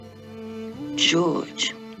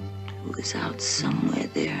George, who is out somewhere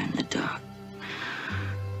there in the dark,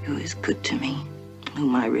 who is good to me,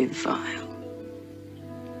 whom I revile,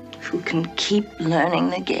 who can keep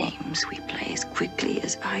learning the games we play as quickly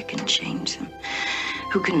as I can change them,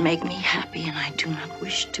 who can make me happy, and I do not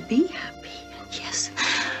wish to be happy. And yes,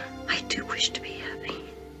 I do wish to be happy.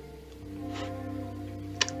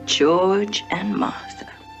 George and Martha.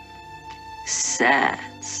 Sad,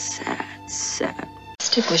 sad, sad. It's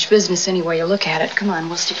ticklish business any way you look at it. Come on,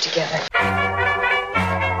 we'll stick together.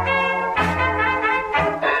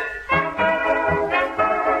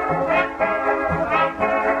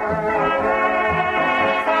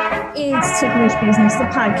 It's Ticklish Business, the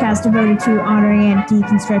podcast devoted to honoring and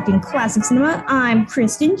deconstructing classic cinema. I'm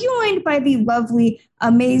Kristen, joined by the lovely,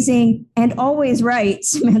 amazing, and always right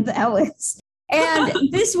Samantha Ellis.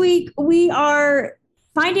 And this week, we are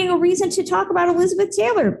finding a reason to talk about Elizabeth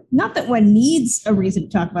Taylor. Not that one needs a reason to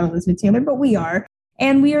talk about Elizabeth Taylor, but we are.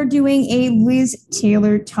 And we are doing a Liz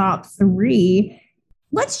Taylor top 3.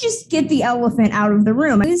 Let's just get the elephant out of the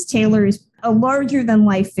room. Liz Taylor is a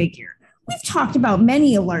larger-than-life figure. We've talked about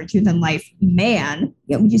many a larger-than-life man.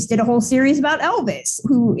 We just did a whole series about Elvis,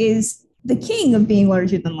 who is the king of being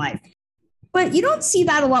larger-than-life. But you don't see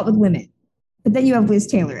that a lot with women. But then you have Liz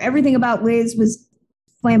Taylor. Everything about Liz was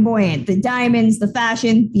flamboyant. The diamonds, the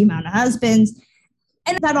fashion, the amount of husbands.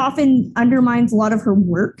 And that often undermines a lot of her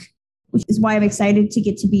work, which is why I'm excited to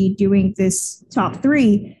get to be doing this top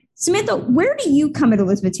 3. Samantha, where do you come at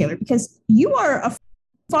Elizabeth Taylor? Because you are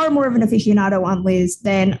far more of an aficionado on Liz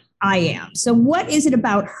than I am. So what is it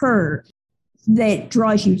about her that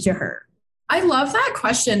draws you to her? I love that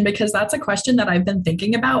question because that's a question that I've been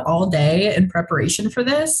thinking about all day in preparation for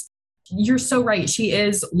this. You're so right. She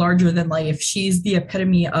is larger than life. She's the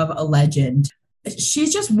epitome of a legend.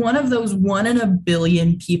 She's just one of those 1 in a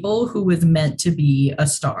billion people who was meant to be a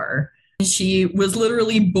star. She was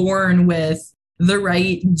literally born with the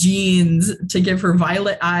right genes to give her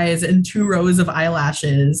violet eyes and 2 rows of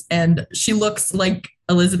eyelashes. And she looks like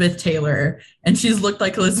Elizabeth Taylor, and she's looked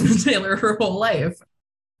like Elizabeth Taylor her whole life.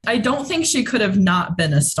 I don't think she could have not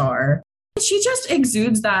been a star. She just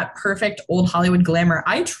exudes that perfect old Hollywood glamour.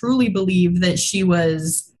 I truly believe that she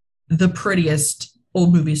was the prettiest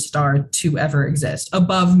old movie star to ever exist,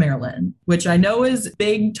 above Marilyn, which I know is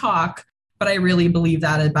big talk, but I really believe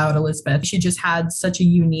that about Elizabeth. She just had such a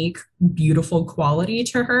unique, beautiful quality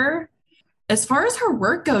to her. As far as her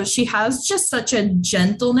work goes, she has just such a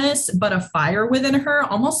gentleness, but a fire within her,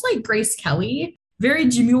 almost like Grace Kelly. Very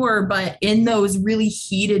demure, but in those really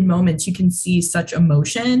heated moments, you can see such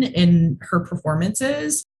emotion in her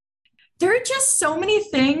performances. There are just so many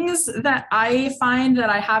things that I find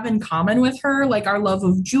that I have in common with her, like our love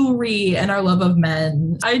of jewelry and our love of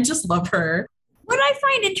men. I just love her. What I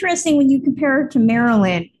find interesting when you compare her to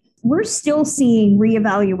Marilyn, we're still seeing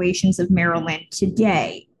reevaluations of Marilyn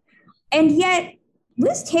today. And yet,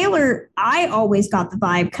 Liz Taylor, I always got the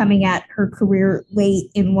vibe coming at her career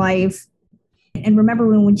late in life. And remember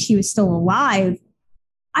when she was still alive,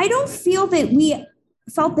 I don't feel that we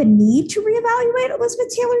felt the need to reevaluate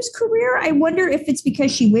Elizabeth Taylor's career. I wonder if it's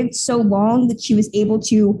because she lived so long that she was able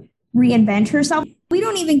to reinvent herself. We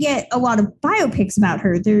don't even get a lot of biopics about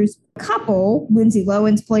her. There's a couple. Lindsay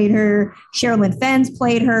Lohan's played her. Sherilyn Fenn's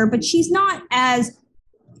played her. But she's not as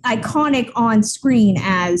iconic on screen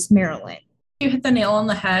as Marilyn. You hit the nail on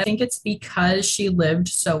the head. I think it's because she lived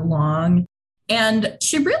so long. And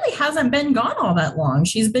she really hasn't been gone all that long.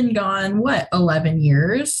 She's been gone, 11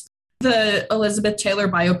 years? The Elizabeth Taylor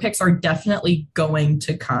biopics are definitely going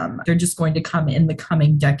to come. They're just going to come in the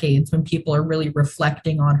coming decades when people are really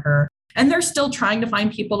reflecting on her. And they're still trying to find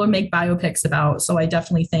people to make biopics about. So I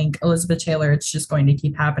definitely think Elizabeth Taylor, it's just going to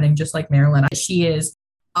keep happening, just like Marilyn. She is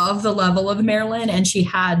of the level of Marilyn, and she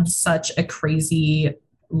had such a crazy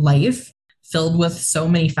life filled with so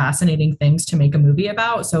many fascinating things to make a movie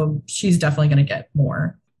about. So she's definitely going to get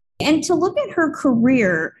more. And to look at her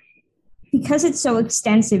career, because it's so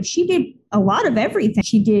extensive, she did a lot of everything.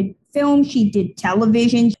 She did film, she did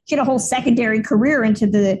television. She had a whole secondary career into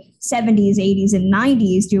the 70s, 80s, and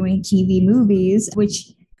 90s doing TV movies,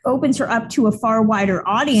 which opens her up to a far wider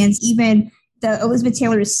audience. Even the Elizabeth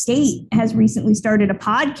Taylor estate has recently started a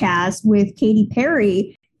podcast with Katy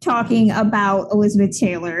Perry talking about Elizabeth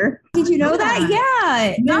Taylor. Did you know that?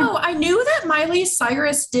 Yeah. No, I knew that Miley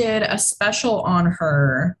Cyrus did a special on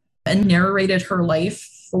her and narrated her life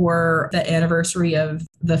for the anniversary of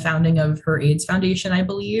the founding of her AIDS Foundation, I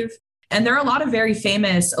believe. And there are a lot of very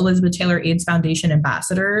famous Elizabeth Taylor AIDS Foundation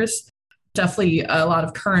ambassadors. Definitely a lot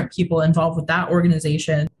of current people involved with that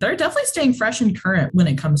organization. They're definitely staying fresh and current when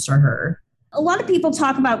it comes to her. A lot of people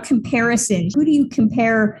talk about comparisons. Who do you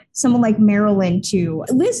compare someone like Marilyn to?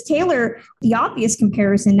 Liz Taylor, the obvious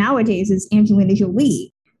comparison nowadays is Angelina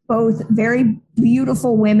Jolie. Both very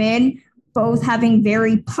beautiful women, both having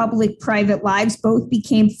very public private lives, both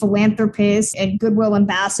became philanthropists and goodwill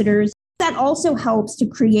ambassadors. That also helps to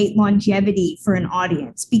create longevity for an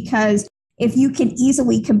audience, because if you can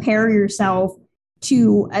easily compare yourself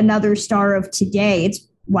to another star of today, it's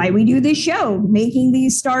why we do this show, making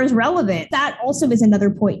these stars relevant. That also is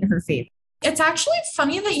another point in her favor. It's actually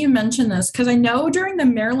funny that you mentioned this, because I know during the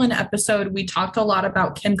Marilyn episode, we talked a lot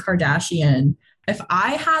about Kim Kardashian. If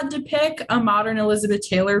I had to pick a modern Elizabeth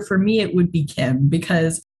Taylor, for me, it would be Kim,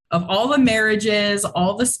 because of all the marriages,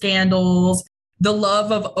 all the scandals, the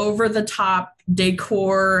love of over-the-top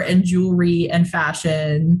decor and jewelry and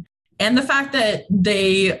fashion, and the fact that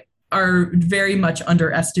they are very much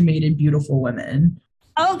underestimated beautiful women.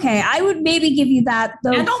 Okay, I would maybe give you that,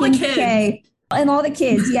 though. And all Kim the kids. K, and all the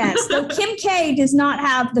kids, yes. Though Kim K does not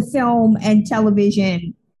have the film and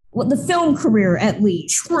television, well, the film career at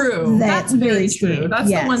least. True. That's very true. That's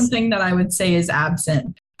yes. the one thing that I would say is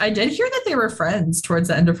absent. I did hear that they were friends towards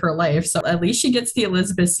the end of her life, so at least she gets the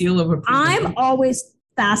Elizabeth seal of approval. I'm always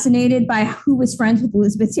fascinated by who was friends with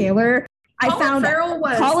Elizabeth Taylor. Colin Farrell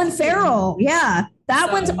was. Colin Farrell, yeah.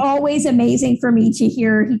 That one's always amazing for me to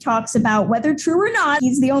hear. He talks about whether true or not.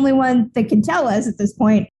 He's the only one that can tell us at this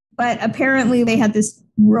point. But apparently they had this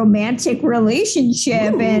romantic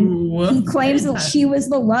relationship. Ooh, and he claims that she was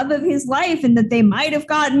the love of his life and that they might have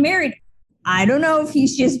gotten married. I don't know if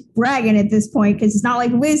he's just bragging at this point, because it's not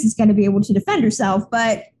like Liz is going to be able to defend herself.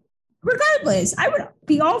 But regardless, I would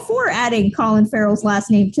be all for adding Colin Farrell's last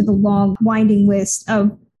name to the long, winding list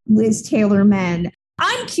of Liz Taylor men.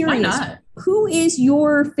 I'm curious, who is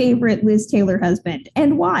your favorite Liz Taylor husband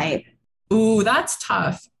and why? Ooh, that's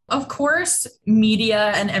tough. Of course,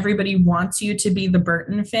 media and everybody wants you to be the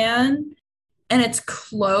Burton fan, and it's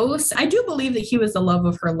close. I do believe that he was the love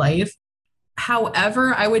of her life.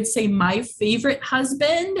 However, I would say my favorite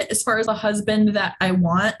husband, as far as the husband that I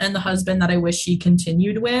want and the husband that I wish she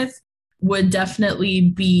continued with, would definitely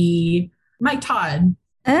be Mike Todd.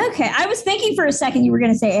 Okay, I was thinking for a second you were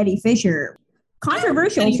going to say Eddie Fisher.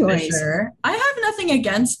 Controversial Eddie choice. Fisher. I have nothing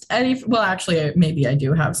against Eddie. Well, actually, maybe I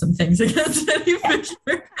do have some things against Eddie Fisher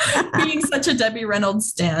being such a Debbie Reynolds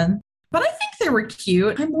stan. But I think they were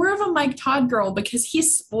cute. I'm more of a Mike Todd girl because he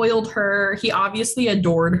spoiled her. He obviously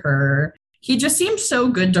adored her. He just seemed so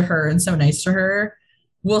good to her and so nice to her.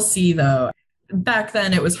 We'll see, though. Back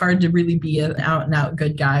then, it was hard to really be an out-and-out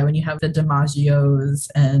good guy when you have the DiMaggios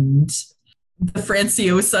and the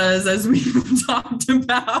Franciosas, as we've talked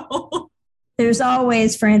about. There's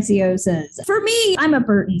always Franciosas. For me, I'm a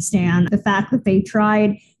Burton stan. The fact that they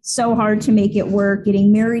tried so hard to make it work,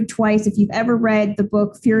 getting married twice. If you've ever read the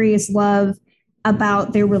book Furious Love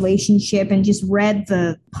about their relationship and just read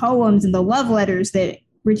the poems and the love letters that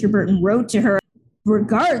Richard Burton wrote to her,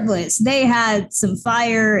 regardless, they had some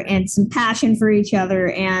fire and some passion for each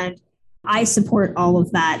other, and I support all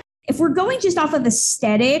of that. If we're going just off of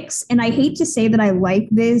aesthetics, and I hate to say that I like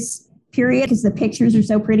this period because the pictures are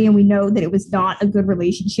so pretty and we know that it was not a good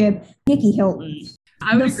relationship, Nikki Hilton.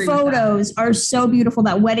 I would agree with that. The photos are so beautiful.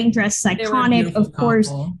 That wedding dress is iconic. Of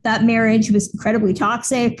course, that marriage was incredibly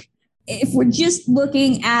toxic. If we're just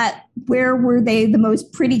looking at where were they the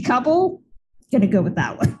most pretty couple, gonna go with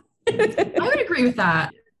that one. I would agree with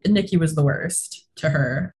that. Nikki was the worst to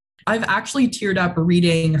her. I've actually teared up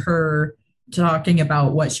reading her talking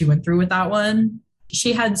about what she went through with that one.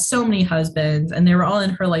 She had so many husbands and they were all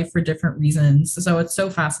in her life for different reasons. So it's so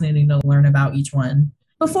fascinating to learn about each one.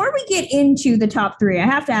 Before we get into the top three, I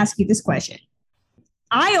have to ask you this question.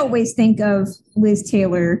 I always think of Liz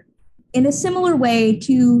Taylor in a similar way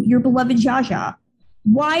to your beloved Zsa Zsa.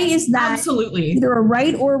 Why is that absolutely either a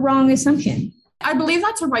right or a wrong assumption? I believe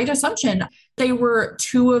that's a right assumption. They were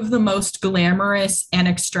two of the most glamorous and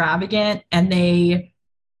extravagant, and they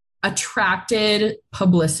attracted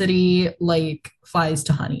publicity like flies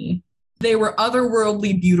to honey. They were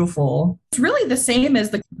otherworldly beautiful. It's really the same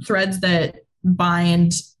as the threads that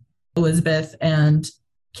bind Elizabeth and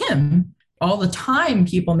Kim. All the time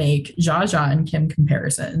people make Zsa Zsa and Kim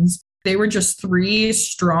comparisons. They were just three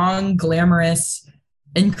strong, glamorous,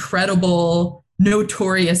 incredible,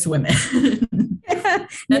 notorious women.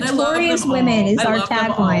 Notorious women is our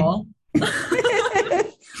tagline. Well,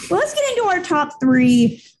 let's get into our top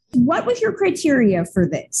three. What was your criteria for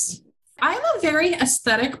this? I'm a very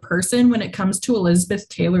aesthetic person when it comes to Elizabeth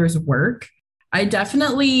Taylor's work. I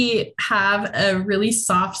definitely have a really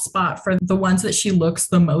soft spot for the ones that she looks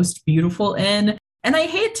the most beautiful in. And I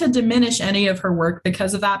hate to diminish any of her work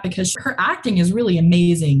because of that, because her acting is really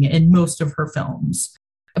amazing in most of her films.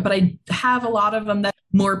 But I have a lot of them that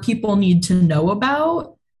more people need to know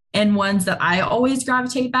about and ones that I always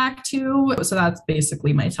gravitate back to. So that's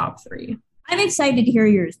basically my top 3. I'm excited to hear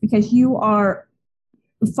yours because you are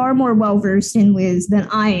far more well-versed in Liz than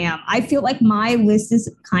I am. I feel like my list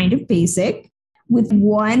is kind of basic with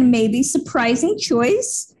one maybe surprising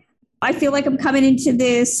choice. I feel like I'm coming into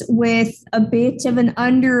this with a bit of an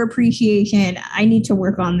underappreciation. I need to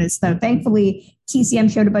work on this, though. Thankfully,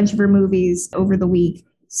 TCM showed a bunch of her movies over the week,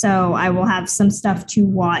 so I will have some stuff to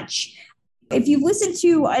watch. If you've listened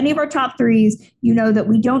to any of our top 3s, you know that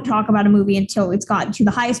we don't talk about a movie until it's gotten to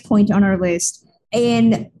the highest point on our list.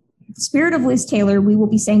 In the spirit of Liz Taylor, we will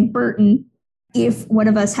be saying Burton if one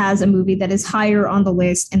of us has a movie that is higher on the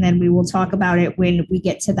list, and then we will talk about it when we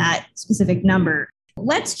get to that specific number.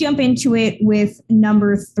 Let's jump into it with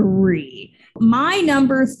number 3. My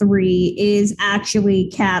number 3 is actually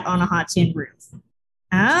Cat on a Hot Tin Roof.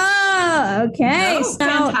 Ah, okay. No,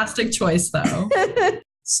 fantastic choice, though.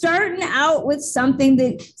 Starting out with something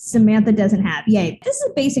that Samantha doesn't have. Yay. This is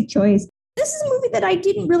a basic choice. This is a movie that I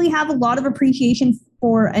didn't really have a lot of appreciation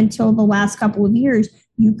for until the last couple of years.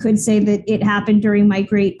 You could say that it happened during my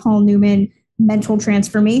great Paul Newman mental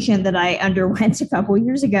transformation that I underwent a couple of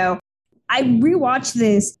years ago. I rewatched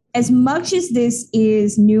this. As much as this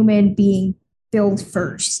is Newman being billed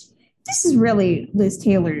first, this is really Liz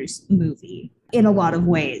Taylor's movie in a lot of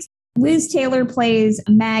ways. Liz Taylor plays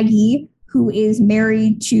Maggie, who is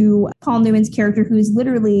married to Paul Newman's character, who is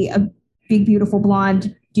literally a big, beautiful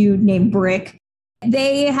blonde dude named Brick.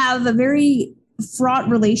 They have a very fraught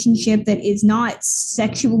relationship that is not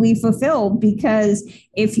sexually fulfilled, because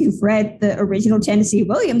if you've read the original Tennessee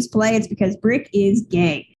Williams play, it's because Brick is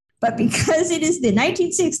gay. But because it is the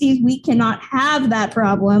 1960s, we cannot have that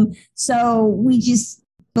problem. So we just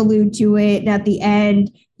allude to it at the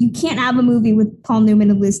end. You can't have a movie with Paul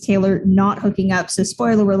Newman and Liz Taylor not hooking up. So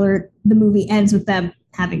spoiler alert, the movie ends with them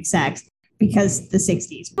having sex because the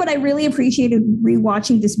 60s. What I really appreciated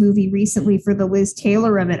rewatching this movie recently for the Liz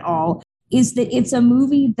Taylor of it all is that it's a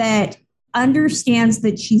movie that understands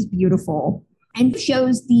that she's beautiful and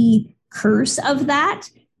shows the curse of that.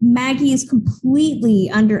 Maggie is completely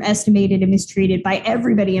underestimated and mistreated by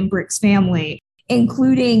everybody in Brick's family,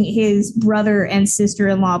 including his brother and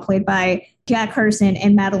sister-in-law, played by Jack Harrison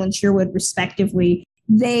and Madeline Sherwood, respectively.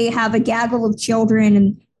 They have a gaggle of children,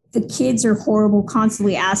 and the kids are horrible,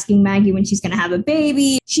 constantly asking Maggie when she's going to have a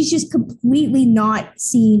baby. She's just completely not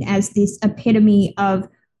seen as this epitome of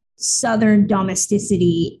Southern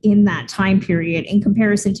domesticity in that time period in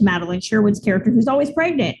comparison to Madeline Sherwood's character, who's always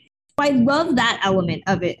pregnant. I love that element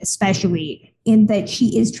of it, especially in that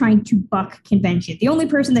she is trying to buck convention. The only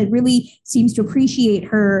person that really seems to appreciate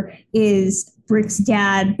her is Brick's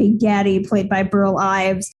dad, Big Daddy, played by Burl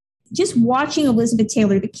Ives. Just watching Elizabeth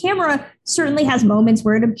Taylor, the camera certainly has moments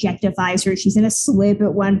where it objectifies her. She's in a slip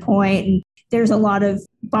at one point, and there's a lot of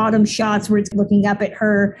bottom shots where it's looking up at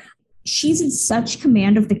her. She's in such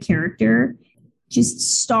command of the character, just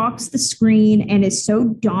stalks the screen and is so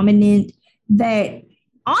dominant that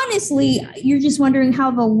honestly, you're just wondering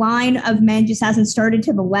how the line of men just hasn't started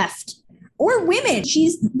to the left. Or women.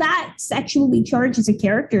 She's that sexually charged as a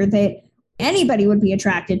character that anybody would be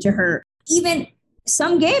attracted to her. Even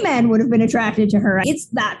some gay men would have been attracted to her. It's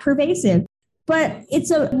that pervasive. But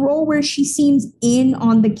it's a role where she seems in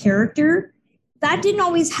on the character. That didn't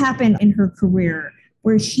always happen in her career,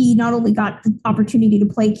 where she not only got the opportunity to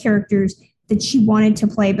play characters that she wanted to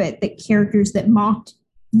play, but the characters that mocked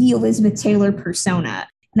the Elizabeth Taylor persona.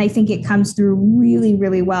 And I think it comes through really,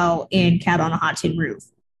 really well in Cat on a Hot Tin Roof.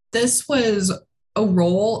 This was a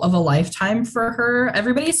role of a lifetime for her.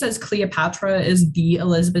 Everybody says Cleopatra is the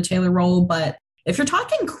Elizabeth Taylor role, but if you're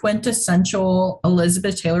talking quintessential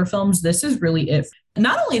Elizabeth Taylor films, this is really it.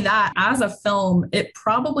 Not only that, as a film, it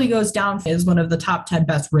probably goes down as one of the top 10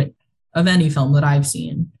 best written of any film that I've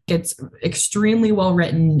seen. It's extremely well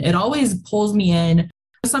written. It always pulls me in.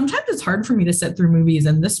 Sometimes it's hard for me to sit through movies,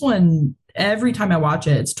 and this one, every time I watch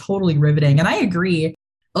it, it's totally riveting. And I agree,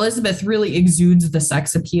 Elizabeth really exudes the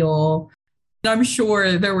sex appeal. I'm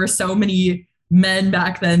sure there were so many men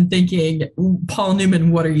back then thinking, Paul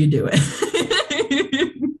Newman, what are you doing?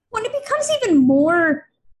 When it becomes even more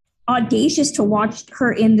audacious to watch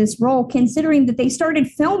her in this role, considering that they started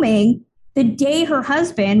filming the day her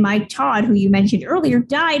husband, Mike Todd, who you mentioned earlier,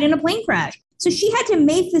 died in a plane crash. So she had to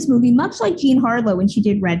make this movie, much like Jean Harlow when she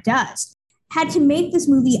did Red Dust, had to make this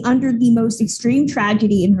movie under the most extreme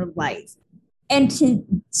tragedy in her life. And to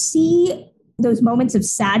see those moments of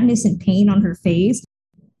sadness and pain on her face,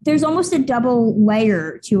 there's almost a double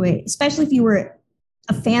layer to it, especially if you were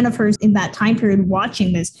a fan of hers in that time period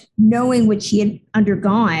watching this, knowing what she had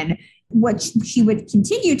undergone, what she would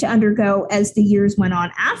continue to undergo as the years went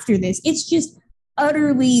on after this. It's just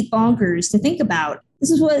utterly bonkers to think about.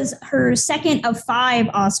 This was her second of 5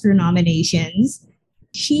 Oscar nominations.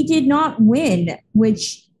 She did not win,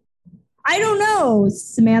 which I don't know,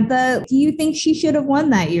 Samantha. Do you think she should have won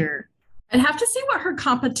that year? I'd have to see what her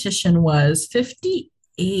competition was.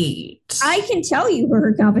 58. I can tell you who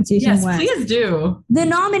her competition was. Yes, please do. The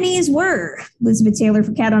nominees were Elizabeth Taylor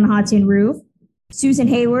for Cat on a Hot Tin Roof, Susan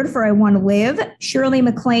Hayward for I Want to Live, Shirley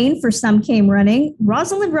MacLaine for Some Came Running,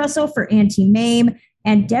 Rosalind Russell for Auntie Mame,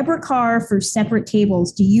 and Deborah Carr for Separate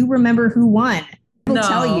Tables. Do you remember who won? I will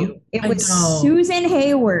tell you. It was Susan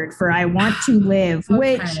Hayward for I Want to Live,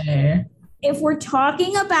 which, if we're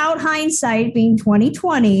talking about hindsight being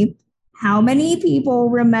 2020, how many people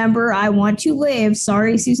remember I Want to Live,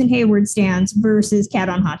 sorry Susan Hayward stands, versus Cat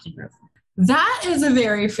on Hot Tin Roof? That is a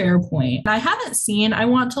very fair point. I haven't seen I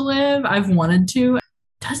Want to Live. I've wanted to.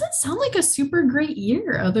 Doesn't sound like a super great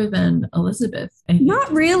year other than Elizabeth.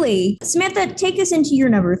 Not really. Samantha, take us into your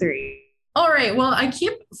number 3. All right. Well, I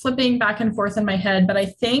keep flipping back and forth in my head, but I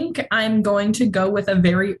think I'm going to go with a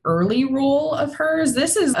very early role of hers.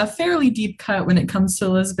 This is a fairly deep cut when it comes to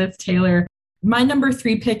Elizabeth Taylor. My number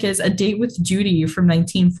 3 pick is A Date with Judy from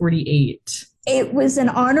 1948. It was an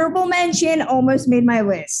honorable mention, almost made my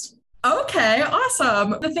list. Okay,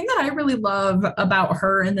 awesome. The thing that I really love about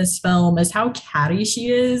her in this film is how catty she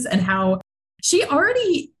is and how she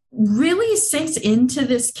already really sinks into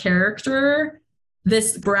this character,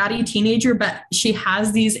 this bratty teenager, but she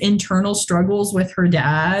has these internal struggles with her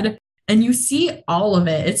dad. And you see all of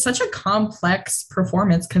it. It's such a complex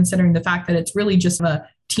performance considering the fact that it's really just a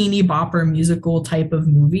teeny bopper musical type of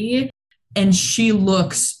movie. And she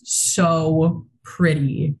looks so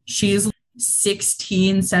pretty. She's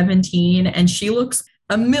 16, 17, and she looks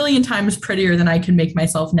a million times prettier than I can make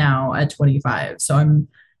myself now at 25. So I'm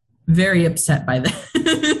very upset by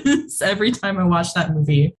this every time I watch that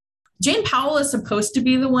movie. Jane Powell is supposed to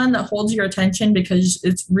be the one that holds your attention because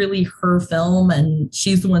it's really her film and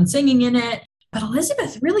she's the one singing in it. But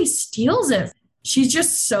Elizabeth really steals it. She's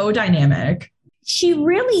just so dynamic. She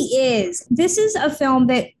really is. This is a film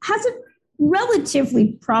that has a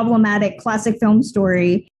relatively problematic classic film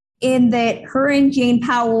story in that her and Jane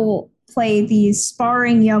Powell play these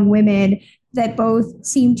sparring young women that both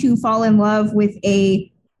seem to fall in love with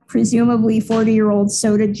a presumably 40-year-old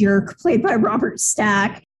soda jerk played by Robert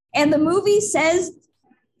Stack. And the movie says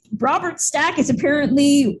Robert Stack is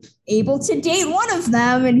apparently able to date one of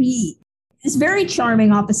them, and he is very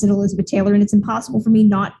charming opposite Elizabeth Taylor, and it's impossible for me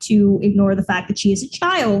not to ignore the fact that she is a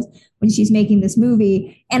child when she's making this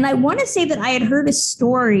movie. And I want to say that I had heard a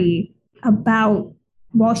story about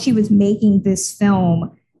while she was making this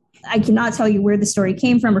film. I cannot tell you where the story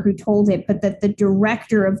came from or who told it, but that the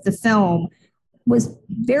director of the film was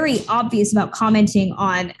very obvious about commenting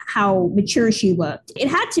on how mature she looked. It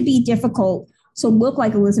had to be difficult to look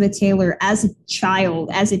like Elizabeth Taylor as a child,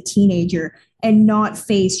 as a teenager, and not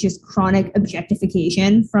face just chronic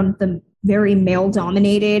objectification from the very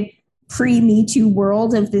male-dominated pre-Me Too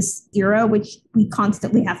world of this era, which we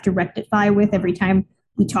constantly have to rectify with every time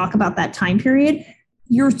we talk about that time period.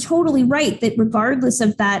 You're totally right that regardless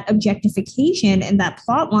of that objectification and that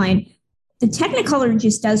plot line, the Technicolor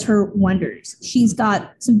just does her wonders. She's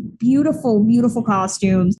got some beautiful, beautiful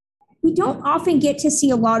costumes. We don't often get to see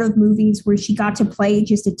a lot of movies where she got to play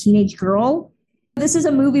just a teenage girl. This is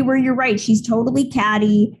a movie where you're right. She's totally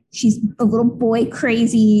catty. She's a little boy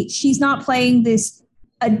crazy. She's not playing this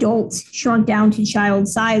adult shrunk down to child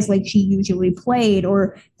size like she usually played,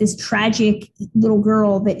 or this tragic little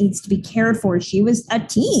girl that needs to be cared for. She was a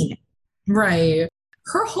teen. Right.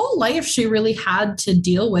 Her whole life, she really had to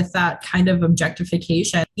deal with that kind of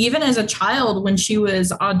objectification. Even as a child, when she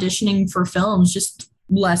was auditioning for films, just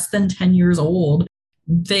less than 10 years old,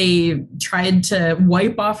 they tried to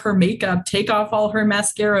wipe off her makeup, take off all her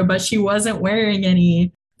mascara, but she wasn't wearing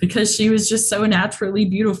any because she was just so naturally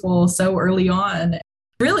beautiful so early on.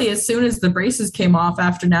 Really, as soon as the braces came off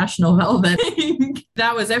after National Velvet,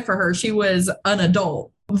 that was it for her. She was an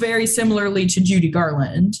adult, very similarly to Judy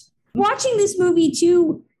Garland. Watching this movie,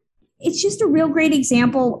 too, it's just a real great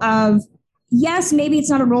example of, yes, maybe it's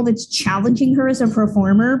not a role that's challenging her as a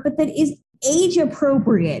performer, but that is age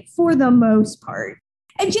appropriate for the most part.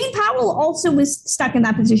 And Jane Powell also was stuck in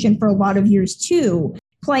that position for a lot of years, too,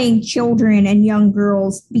 playing children and young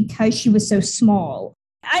girls because she was so small.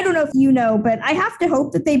 I don't know if you know, but I have to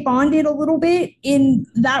hope that they bonded a little bit in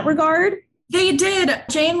that regard. They did.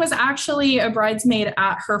 Jane was actually a bridesmaid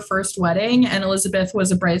at her first wedding, and Elizabeth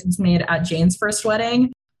was a bridesmaid at Jane's first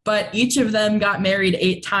wedding. but each of them got married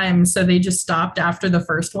 8 times. So they just stopped after the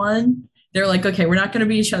first one. They're like, okay, we're not going to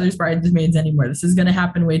be each other's bridesmaids anymore. This is going to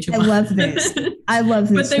happen way too much. I love this. I love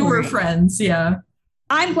this. But they were friends. Yeah.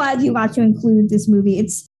 I'm glad you got to include this movie.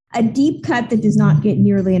 It's a deep cut that does not get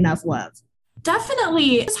nearly enough love.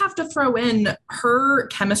 Definitely. I just have to throw in her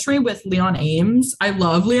chemistry with Leon Ames. I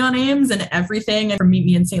love Leon Ames and everything from Meet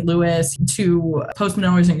Me in St. Louis to Postman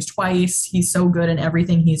Always Rings Twice. He's so good in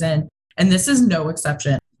everything he's in. And this is no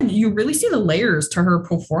exception. You really see the layers to her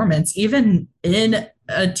performance, even in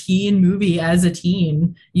a teen movie as a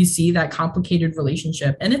teen. You see that complicated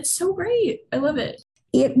relationship, and it's so great. I love it.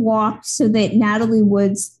 It walked so that Natalie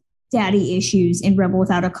Wood's daddy issues in Rebel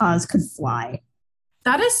Without a Cause could fly.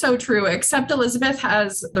 That is so true, except Elizabeth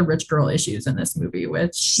has the rich girl issues in this movie,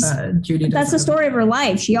 which Judy doesn't. That's the story of her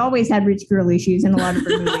life. She always had rich girl issues in a lot of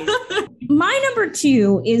her movies. My number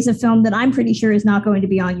 2 is a film that I'm pretty sure is not going to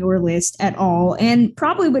be on your list at all and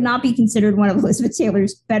probably would not be considered one of Elizabeth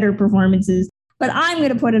Taylor's better performances. But I'm going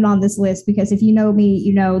to put it on this list because if you know me,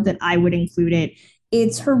 you know that I would include it.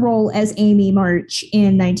 It's her role as Amy March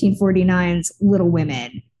in 1949's Little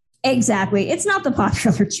Women. Exactly. It's not the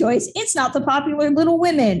popular choice. It's not the popular Little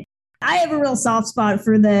Women. I have a real soft spot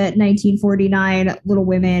for the 1949 Little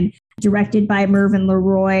Women, directed by Mervyn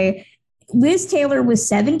LeRoy. Liz Taylor was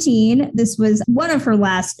 17. This was one of her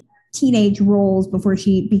last teenage roles before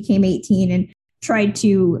she became 18 and tried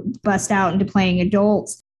to bust out into playing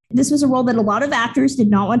adults. This was a role that a lot of actors did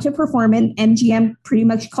not want to perform in. MGM pretty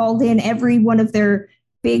much called in every one of their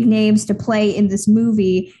big names to play in this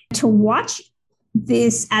movie. To watch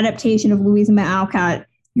this adaptation of Louisa May Alcott,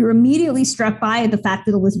 you're immediately struck by the fact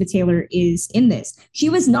that Elizabeth Taylor is in this. She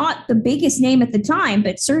was not the biggest name at the time,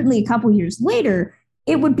 but certainly a couple years later,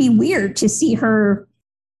 it would be weird to see her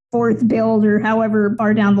fourth build or however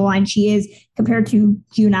far down the line she is compared to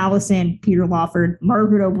June Allison, Peter Lawford,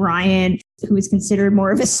 Margaret O'Brien, who was considered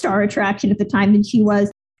more of a star attraction at the time than she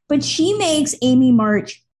was. But she makes Amy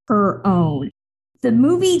March her own. The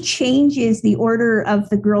movie changes the order of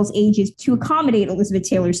the girls' ages to accommodate Elizabeth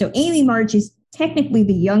Taylor. So Amy March is technically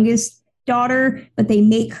the youngest daughter, but they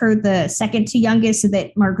make her the second to youngest so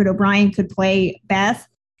that Margaret O'Brien could play Beth.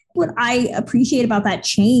 What I appreciate about that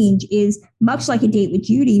change is, much like A Date with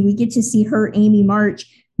Judy, we get to see her, Amy March,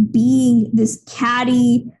 being this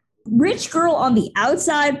catty, rich girl on the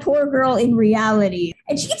outside, poor girl in reality.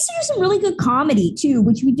 And she gets to do some really good comedy, too,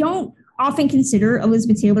 which we don't often consider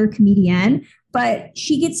Elizabeth Taylor a comedian. But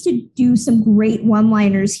she gets to do some great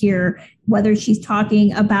one-liners here, whether she's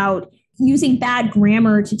talking about using bad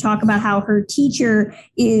grammar to talk about how her teacher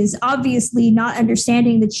is obviously not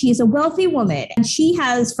understanding that she is a wealthy woman and she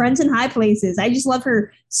has friends in high places. I just love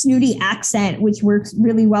her snooty accent, which works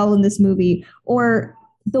really well in this movie. Or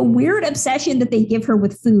the weird obsession that they give her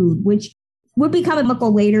with food, which would become a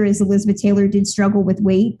muckle later as Elizabeth Taylor did struggle with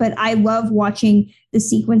weight. But I love watching the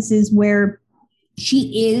sequences where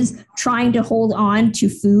she is trying to hold on to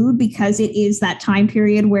food because it is that time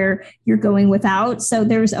period where you're going without. So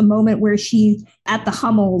there's a moment where she's at the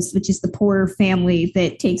Hummels, which is the poor family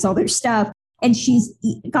that takes all their stuff. And she's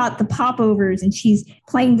got the popovers and she's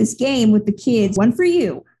playing this game with the kids. One for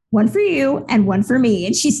you, and one for me.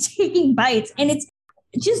 And she's taking bites. And it's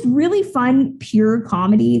just really fun, pure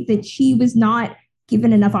comedy that she was not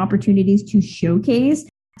given enough opportunities to showcase.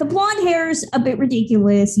 The blonde hair's a bit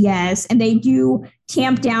ridiculous, yes, and they do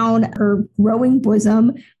tamp down her growing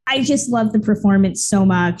bosom. I just love the performance so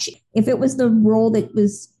much. If it was the role that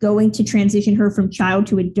was going to transition her from child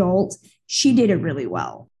to adult, she did it really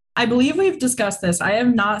well. I believe we've discussed this. I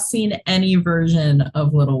have not seen any version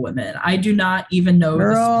of Little Women. I do not even know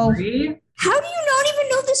the story. How do you not even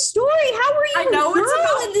know the story? How are you a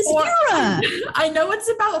girl in this era? I know it's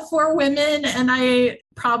about 4 women, and I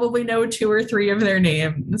probably know 2 or 3 of their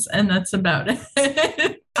names, and that's about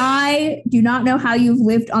it. I do not know how you've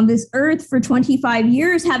lived on this earth for 25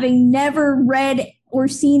 years, having never read or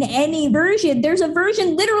seen any version. There's a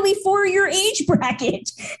version literally for your age bracket.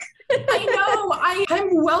 I know.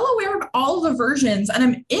 I'm well aware of all the versions, and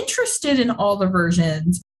I'm interested in all the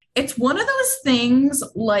versions. It's one of those things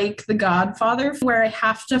like The Godfather where I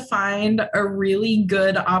have to find a really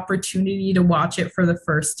good opportunity to watch it for the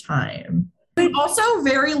first time. I'm also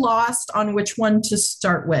very lost on which one to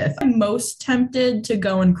start with. I'm most tempted to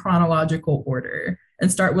go in chronological order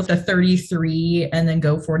and start with the 33 and then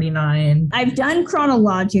go 49. I've done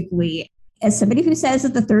chronologically. As somebody who says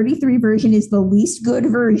that the 33 version is the least good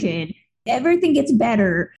version, everything gets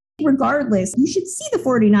better. Regardless, you should see the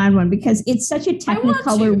 49 one because it's such a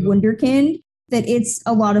Technicolor wunderkind that it's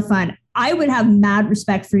a lot of fun. I would have mad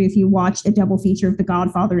respect for you if you watched a double feature of The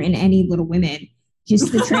Godfather and any Little Women.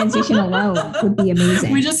 Just the transition alone would be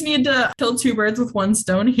amazing. We just need to kill two birds with one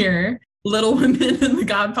stone here. Little Women and The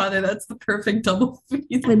Godfather. That's the perfect double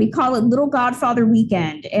feature. We call it Little Godfather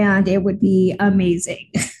Weekend, and it would be amazing.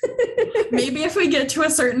 Maybe if we get to a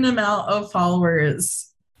certain amount of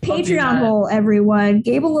followers. Patreon goal, everyone.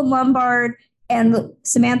 Gable and Lombard and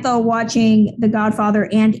Samantha watching The Godfather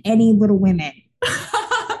and any Little Women.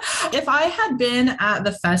 If I had been at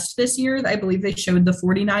the fest this year, I believe they showed the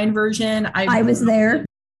 49 version. I was there.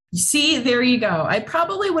 See, there you go. I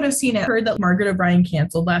probably would have seen it. Heard that Margaret O'Brien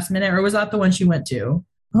canceled last minute, or was that the one she went to?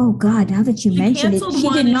 Oh God! Now that you mentioned it, she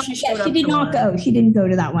did not. She did not go. She didn't go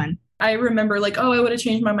to that one. I remember, like, oh, I would have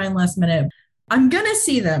changed my mind last minute. I'm gonna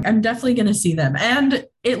see them. I'm definitely gonna see them, and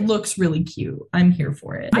it looks really cute. I'm here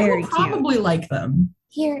for it. I will probably like them.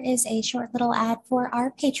 Here is a short little ad for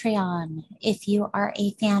our Patreon. If you are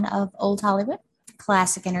a fan of old Hollywood,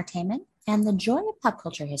 classic entertainment, and the joy of pop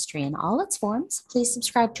culture history in all its forms, please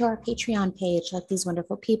subscribe to our Patreon page like these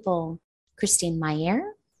wonderful people: Christine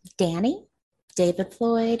Meyer, Danny, David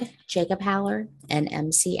Floyd, Jacob Haller, and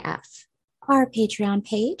MCF. Our Patreon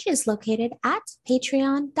page is located at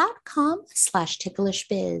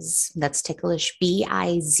patreon.com/ticklishbiz. That's ticklish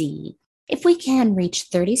B-I-Z. If we can reach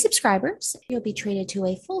 30 subscribers, you'll be treated to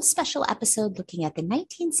a full special episode looking at the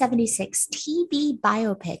 1976 TV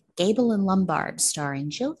biopic Gable and Lombard, starring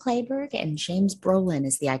Jill Clayburgh and James Brolin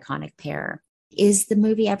as the iconic pair. Is the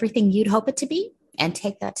movie everything you'd hope it to be? And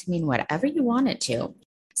take that to mean whatever you want it to.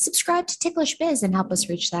 Subscribe to Ticklish Biz and help us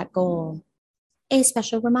reach that goal. A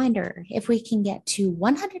special reminder, if we can get to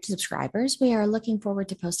 100 subscribers, we are looking forward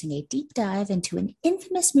to posting a deep dive into an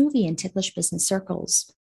infamous movie in Ticklish business circles.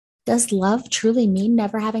 Does love truly mean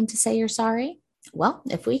never having to say you're sorry? Well,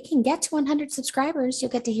 if we can get to 100 subscribers,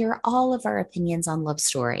 you'll get to hear all of our opinions on Love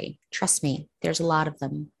Story. Trust me, there's a lot of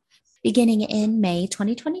them. Beginning in May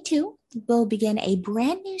 2022, we'll begin a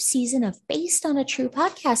brand new season of Based on a True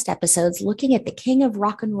podcast episodes looking at the king of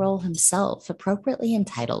rock and roll himself, appropriately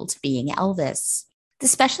entitled Being Elvis. The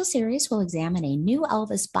special series will examine a new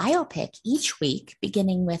Elvis biopic each week,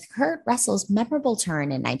 beginning with Kurt Russell's memorable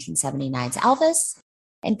turn in 1979's Elvis,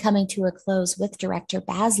 and coming to a close with director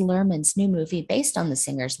Baz Luhrmann's new movie based on the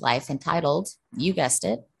singer's life entitled, you guessed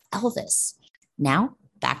it, Elvis. Now,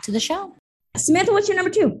 back to the show. Samantha, what's your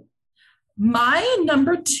number 2? My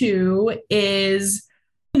number 2 is,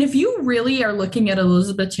 and if you really are looking at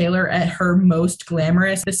Elizabeth Taylor at her most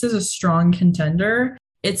glamorous, this is a strong contender.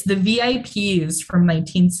 It's The VIPs from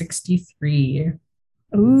 1963.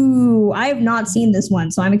 Ooh, I have not seen this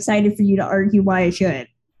one, so I'm excited for you to argue why I should.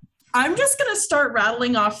 I'm just going to start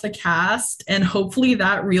rattling off the cast, and hopefully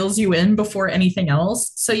that reels you in before anything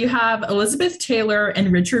else. So you have Elizabeth Taylor and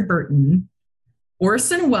Richard Burton,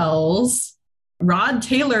 Orson Welles, Rod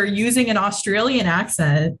Taylor using an Australian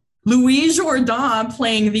accent, Louis Jourdan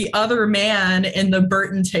playing the other man in the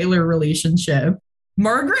Burton-Taylor relationship,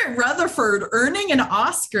 Margaret Rutherford earning an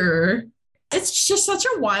Oscar. It's just such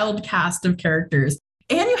a wild cast of characters.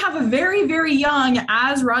 And you have a very, very young,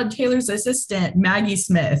 as Rod Taylor's assistant, Maggie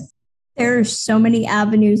Smith. There are so many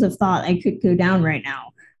avenues of thought I could go down right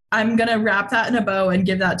now. I'm going to wrap that in a bow and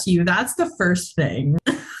give that to you. That's the first thing.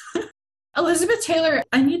 Elizabeth Taylor,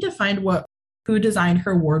 I need to find who designed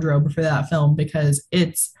her wardrobe for that film, because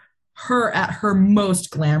it's her at her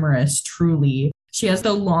most glamorous, truly. She has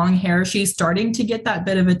the long hair. She's starting to get that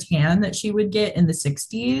bit of a tan that she would get in the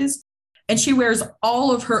 60s. And she wears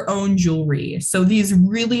all of her own jewelry. So these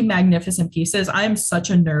really magnificent pieces. I'm such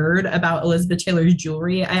a nerd about Elizabeth Taylor's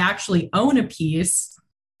jewelry. I actually own a piece.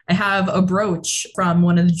 I have a brooch from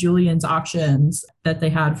one of the Julian's auctions that they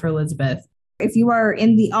had for Elizabeth. If you are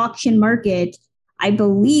in the auction market, I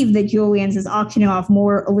believe that Julian's is auctioning off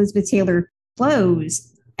more Elizabeth Taylor clothes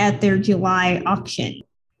at their July auction.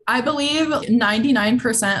 I believe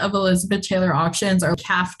 99% of Elizabeth Taylor auctions are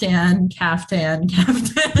caftan.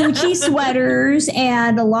 Gucci sweaters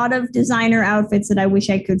and a lot of designer outfits that I wish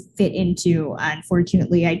I could fit into.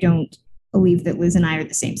 Unfortunately, I don't believe that Liz and I are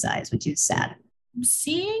the same size, which is sad.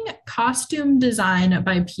 Seeing costume design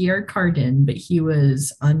by Pierre Cardin, but he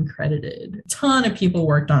was uncredited. A ton of people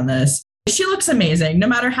worked on this. She looks amazing, no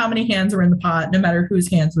matter how many hands were in the pot, no matter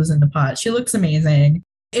whose hands was in the pot. She looks amazing.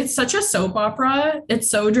 It's such a soap opera. It's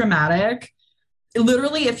so dramatic.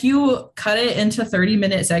 Literally, if you cut it into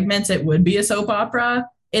 30-minute segments, it would be a soap opera.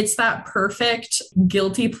 It's that perfect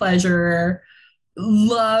guilty pleasure,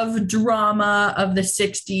 love drama of the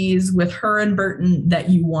 60s with her and Burton that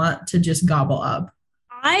you want to just gobble up.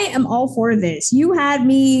 I am all for this. You had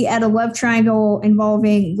me at a love triangle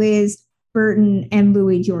involving Liz, Burton, and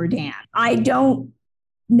Louis Jourdan. I don't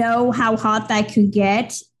know how hot that could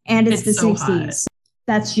get, and it's the so 60s. Hot.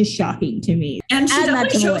 That's just shocking to me. And she Add that definitely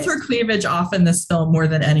to the shows her list. cleavage off in this film more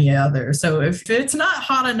than any other. So if it's not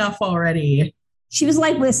hot enough already. She was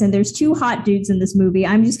like, listen, there's 2 hot dudes in this movie.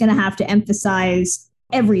 I'm just going to have to emphasize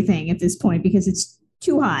everything at this point because it's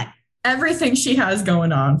too hot. Everything she has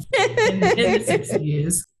going on in the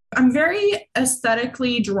 60s. I'm very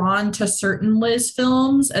aesthetically drawn to certain Liz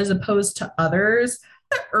films as opposed to others.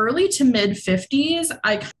 The early to mid 50s,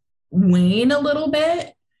 I wane a little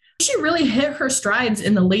bit. She really hit her strides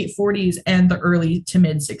in the late 40s and the early to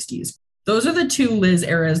mid 60s. Those are the 2 Liz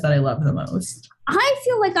eras that I love the most. I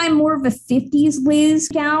feel like I'm more of a 50s Liz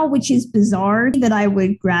gal, which is bizarre that I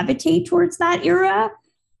would gravitate towards that era.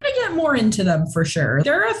 I get more into them for sure.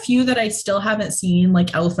 There are a few that I still haven't seen,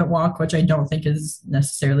 like Elephant Walk, which I don't think is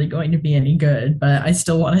necessarily going to be any good, but I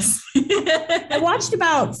still want to see it. I watched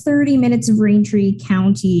about 30 minutes of Raintree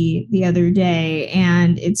County the other day,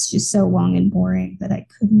 and it's just so long and boring that I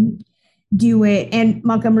couldn't do it. And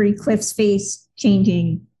Montgomery Clift's face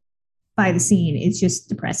changing by the scene is just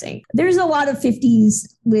depressing. There's a lot of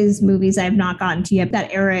 50s Liz movies I've not gotten to yet.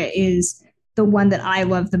 That era is the one that I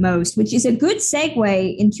love the most, which is a good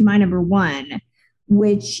segue into my number 1,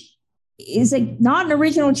 which is not an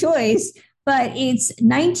original choice, but it's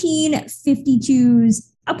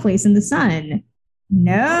 1952's A Place in the Sun.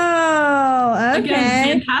 No, okay.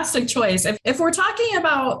 Again, fantastic choice. If we're talking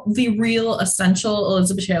about the real essential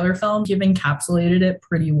Elizabeth Taylor film, you've encapsulated it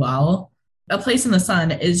pretty well. A Place in the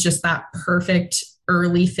Sun is just that perfect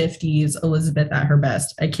early 50s Elizabeth at her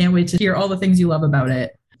best. I can't wait to hear all the things you love about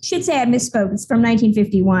it. Should say I misspoke. It's from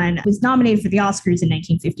 1951. It was nominated for the Oscars in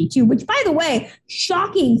 1952, which, by the way,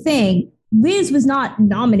 shocking thing, Liz was not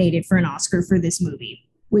nominated for an Oscar for this movie,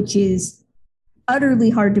 which is utterly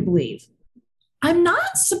hard to believe. I'm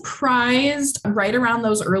not surprised. Right around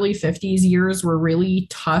those early 50s years were really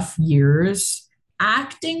tough years.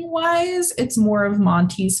 Acting wise, it's more of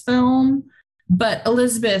Monty's film, but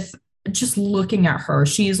Elizabeth, just looking at her,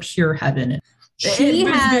 she's pure heaven. It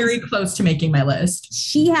was very close to making my list.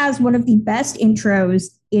 She has one of the best intros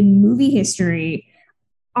in movie history,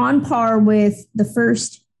 on par with the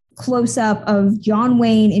first close-up of John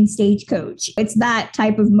Wayne in Stagecoach. It's that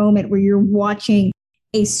type of moment where you're watching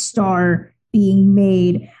a star being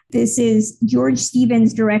made. This is George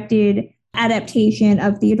Stevens' directed adaptation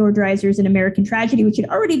of Theodore Dreiser's An American Tragedy, which had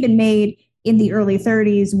already been made in the early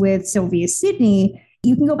 30s with Sylvia Sidney.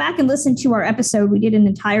 You can go back and listen to our episode. We did an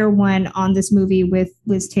entire one on this movie with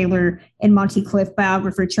Liz Taylor and Monty Clift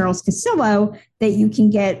biographer Charles Cassillo that you can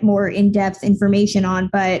get more in-depth information on.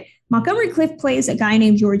 But Montgomery Clift plays a guy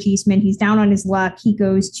named George Eastman. He's down on his luck. He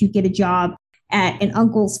goes to get a job at an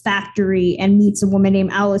uncle's factory and meets a woman named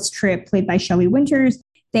Alice Tripp, played by Shelley Winters.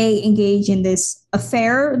 They engage in this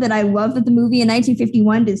affair that I love that the movie in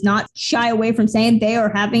 1951 does not shy away from saying they are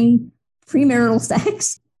having premarital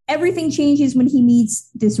sex. Everything changes when he meets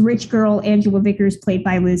this rich girl, Angela Vickers, played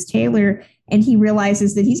by Liz Taylor, and he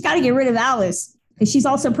realizes that he's got to get rid of Alice because she's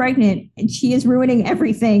also pregnant and she is ruining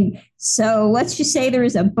everything. So let's just say there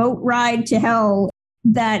is a boat ride to hell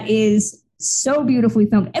that is so beautifully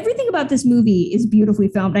filmed. Everything about this movie is beautifully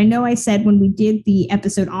filmed. I know I said when we did the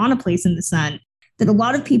episode on A Place in the Sun that a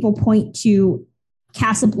lot of people point to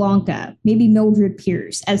Casablanca, maybe Mildred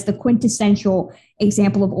Pierce, as the quintessential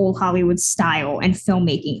example of old Hollywood style and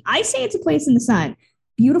filmmaking. I say it's A Place in the Sun.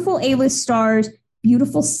 Beautiful A-list stars,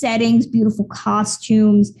 beautiful settings, beautiful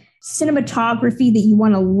costumes, cinematography that you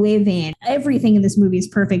want to live in. Everything in this movie is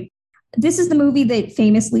perfect. This is the movie that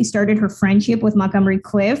famously started her friendship with Montgomery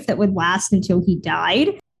Clift that would last until he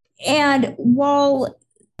died. And while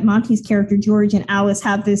Monty's character, George, and Alice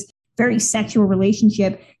have this very sexual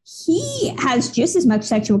relationship, he has just as much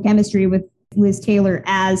sexual chemistry with Liz Taylor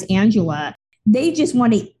as Angela. They just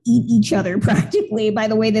want to eat each other practically by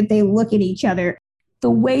the way that they look at each other. The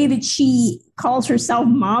way that she calls herself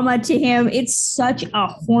mama to him, it's such a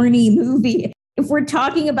horny movie. If we're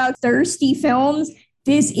talking about thirsty films,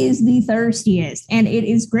 this is the thirstiest. And it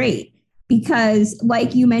is great because,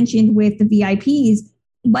 like you mentioned with the VIPs,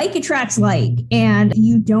 like attracts like, and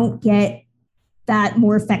you don't get that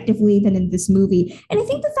more effectively than in this movie. And I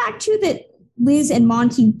think the fact, too, that Liz and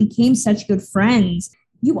Monty became such good friends,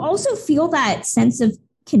 you also feel that sense of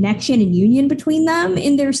connection and union between them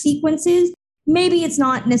in their sequences. Maybe it's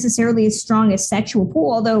not necessarily as strong as sexual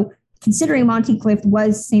pull, although considering Monty Clift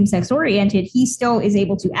was same-sex oriented, he still is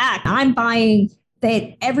able to act. I'm buying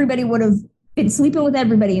that everybody would have been sleeping with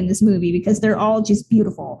everybody in this movie because they're all just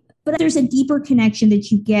beautiful. But there's a deeper connection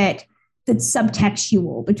that you get that's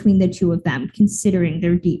subtextual between the two of them, considering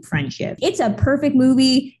their deep friendship. It's a perfect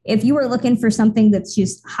movie. If you are looking for something that's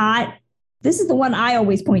just hot, this is the one I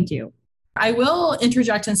always point to. I will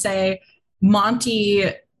interject and say, Monty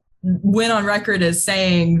went on record as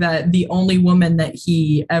saying that the only woman that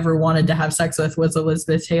he ever wanted to have sex with was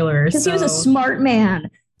Elizabeth Taylor. Because he was a smart man.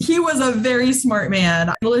 He was a very smart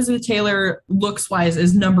man. Elizabeth Taylor, looks-wise,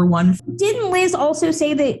 is number one. Didn't Liz also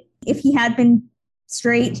say that if he had been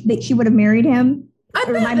straight, that she would have married him?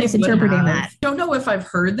 Or am I misinterpreting that? I don't know if I've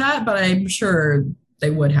heard that, but I'm sure they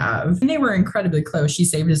would have. And they were incredibly close. She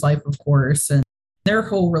saved his life, of course. And their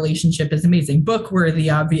whole relationship is amazing. Book-worthy,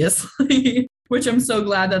 obviously, which I'm so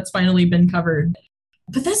glad that's finally been covered.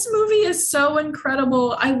 But this movie is so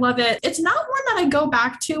incredible. I love it. It's not one that I go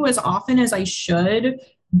back to as often as I should,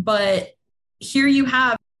 but here you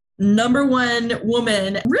have number one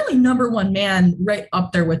woman, really number one man right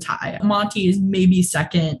up there with Ty. Monty is maybe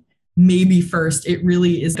second, maybe first. It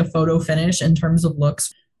really is a photo finish in terms of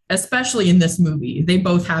looks, especially in this movie. They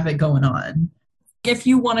both have it going on. If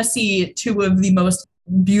you want to see two of the most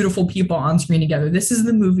beautiful people on screen together, this is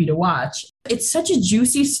the movie to watch. It's such a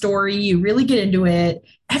juicy story. You really get into it.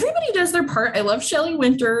 Everybody does their part. I love Shelley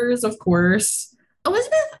Winters, of course.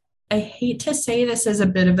 Elizabeth, I hate to say this is a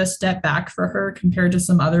bit of a step back for her compared to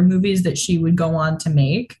some other movies that she would go on to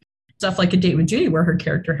make. Stuff like A Date with Judy, where her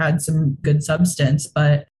character had some good substance,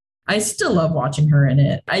 but I still love watching her in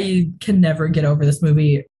it. I can never get over this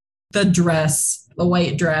movie. The dress, the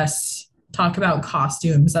white dress, talk about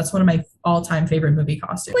costumes. That's one of my all-time favorite movie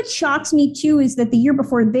costumes. What shocks me too is that the year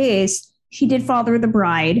before this, she did Father of the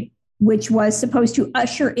Bride, which was supposed to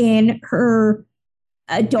usher in her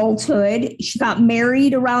adulthood. She got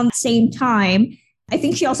married around the same time. I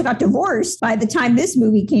think she also got divorced by the time this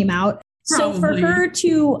movie came out. Probably. So for her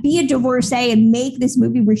to be a divorcee and make this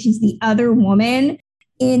movie where she's the other woman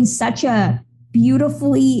in such a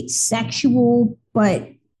beautifully sexual but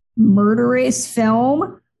murderous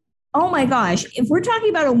film, oh my gosh, if we're talking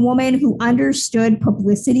about a woman who understood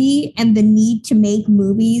publicity and the need to make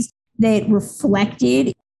movies that reflected,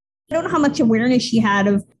 I don't know how much awareness she had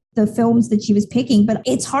of the films that she was picking, but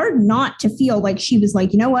it's hard not to feel like she was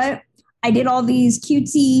like, you know what? I did all these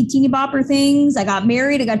cutesy teeny bopper things. I got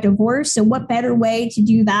married, I got divorced. So what better way to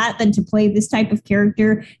do that than to play this type of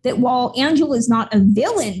character that while Angela is not a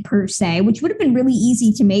villain per se, which would have been really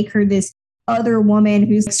easy to make her this other woman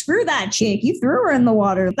who's like, screw that chick, you threw her in the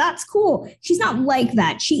water. That's cool. She's not like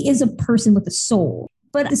that. She is a person with a soul.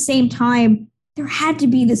 But at the same time, there had to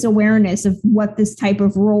be this awareness of what this type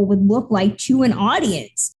of role would look like to an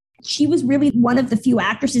audience. She was really one of the few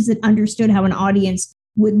actresses that understood how an audience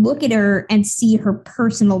would look at her and see her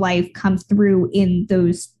personal life come through in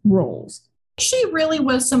those roles. She really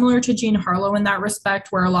was similar to Jean Harlow in that respect,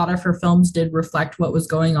 where a lot of her films did reflect what was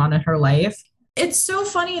going on in her life. It's so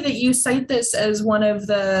funny that you cite this as one of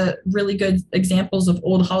the really good examples of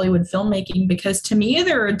old Hollywood filmmaking, because to me,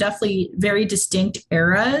 there are definitely very distinct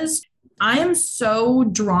eras. I am so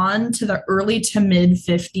drawn to the early to mid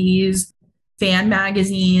 50s fan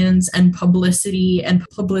magazines and publicity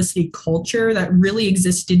culture that really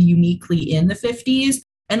existed uniquely in the 50s.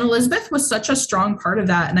 And Elizabeth was such a strong part of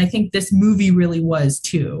that. And I think this movie really was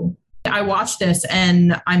too. I watched this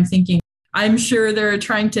and I'm thinking, I'm sure they're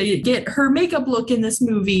trying to get her makeup look in this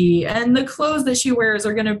movie, and the clothes that she wears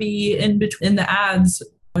are going to be in between the ads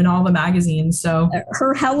in all the magazines. So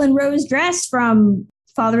her Helen Rose dress from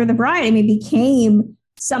Father of the Bride, I mean, became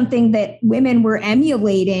something that women were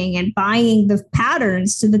emulating and buying the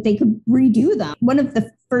patterns so that they could redo them. One of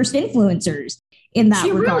the first influencers in that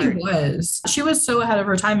regard. She really was. She was so ahead of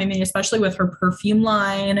her time. I mean, especially with her perfume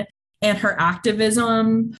line and her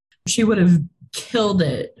activism, she would have killed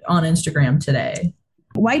it on Instagram today.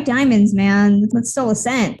 White diamonds, man. That's still a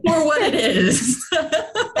scent. For what it is.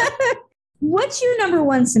 What's your number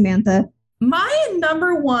one, Samantha? My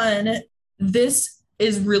number one, this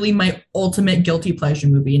is really my ultimate guilty pleasure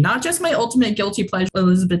movie. Not just my ultimate guilty pleasure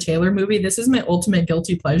Elizabeth Taylor movie. This is my ultimate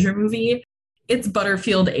guilty pleasure movie. It's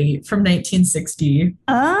Butterfield 8 from 1960.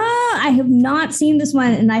 I have not seen this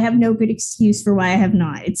one, and I have no good excuse for why I have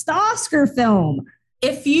not. It's the Oscar film.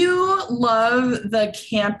 If you love the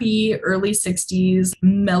campy early 60s,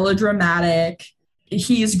 melodramatic,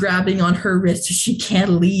 he's grabbing on her wrist, she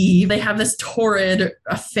can't leave, they have this torrid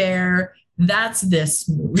affair, that's this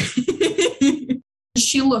movie.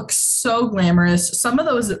 She looks so glamorous. Some of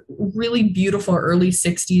those really beautiful early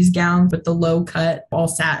 60s gowns with the low cut, all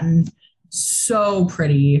satin, so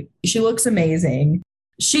pretty. She looks amazing.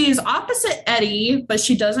 She's opposite Eddie, but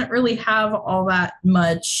she doesn't really have all that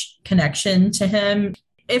much connection to him.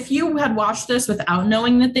 If you had watched this without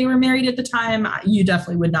knowing that they were married at the time, you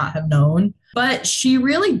definitely would not have known. But she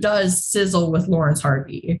really does sizzle with Lawrence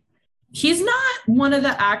Harvey. He's not one of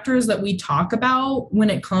the actors that we talk about when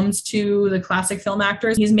it comes to the classic film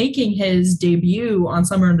actors. He's making his debut on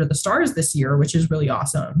Summer Under the Stars this year, which is really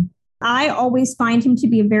awesome. I always find him to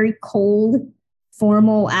be a very cold,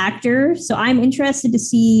 formal actor. So I'm interested to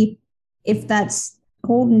see if that's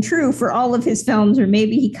holding true for all of his films, or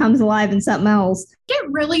maybe he comes alive in something else.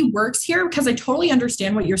 It really works here because I totally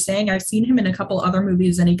understand what you're saying. I've seen him in a couple other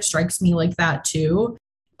movies and he strikes me like that too.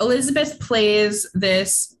 Elizabeth plays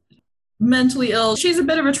this mentally ill, she's a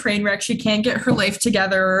bit of a train wreck, she can't get her life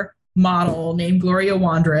together model named Gloria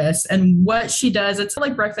Wandress. And what she does, it's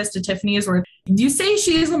like Breakfast at Tiffany's, where you say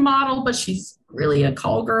she's a model, but she's really a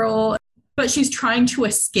call girl. But she's trying to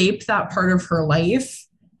escape that part of her life.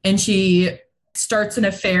 And she starts an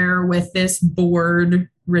affair with this bored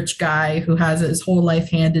rich guy who has his whole life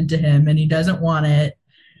handed to him and he doesn't want it.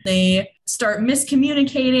 They start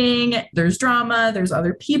miscommunicating. There's drama. There's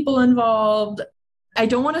other people involved. I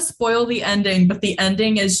don't want to spoil the ending, but the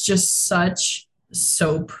ending is just such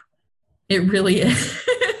soap. It really is.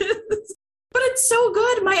 But it's so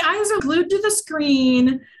good. My eyes are glued to the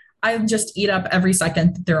screen. I just eat up every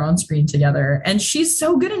second that they're on screen together. And she's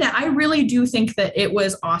so good in it. I really do think that it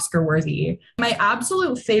was Oscar worthy. My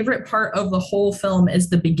absolute favorite part of the whole film is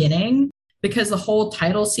the beginning, because the whole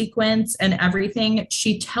title sequence and everything,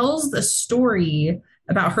 she tells the story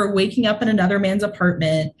about her waking up in another man's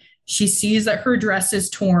apartment. She sees that her dress is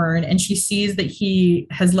torn and she sees that he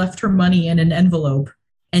has left her money in an envelope.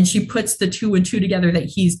 And she puts the two and two together that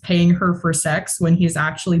he's paying her for sex when he's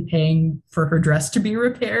actually paying for her dress to be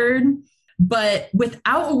repaired. But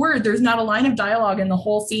without a word, there's not a line of dialogue in the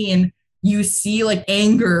whole scene. You see like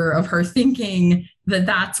anger of her thinking that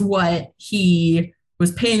that's what he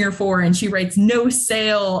was paying her for. And she writes no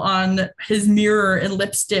sale on his mirror and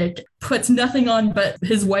lipstick, puts nothing on but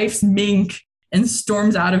his wife's mink, and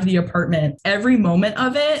storms out of the apartment. Every moment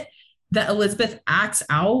of it that Elizabeth acts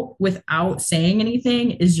out without saying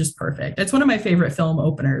anything is just perfect. It's one of my favorite film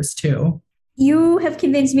openers too. You have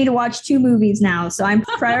convinced me to watch 2 movies now, so I'm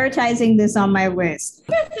prioritizing this on my list.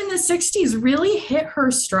 In the 60s really hit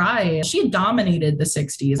her stride. She dominated the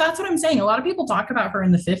 60s. That's what I'm saying. A lot of people talk about her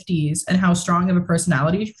in the 50s and how strong of a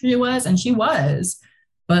personality she was, and she was.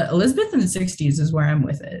 But Elizabeth in the 60s is where I'm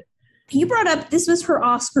with it. You brought up this was her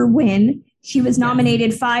Oscar win. She was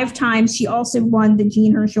nominated 5 times. She also won the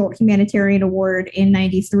Jean Hersholt Humanitarian Award in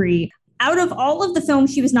 93. Out of all of the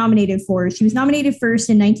films she was nominated for, she was nominated first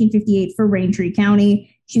in 1958 for Raintree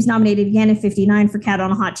County. She was nominated again in 59 for Cat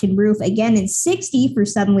on a Hot Tin Roof, again in 60 for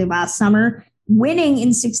Suddenly Last Summer, winning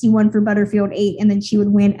in 61 for Butterfield 8, and then she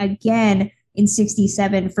would win again in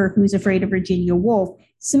 67 for Who's Afraid of Virginia Woolf.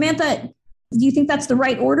 Samantha, do you think that's the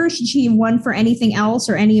right order? Should she have won for anything else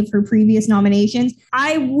or any of her previous nominations?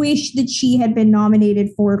 I wish that she had been nominated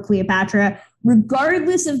for Cleopatra,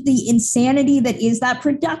 regardless of the insanity that is that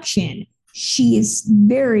production. She is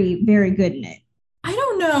very, very good in it. I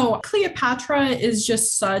don't know. Cleopatra is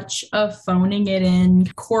just such a phoning it in.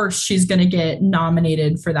 Of course, she's going to get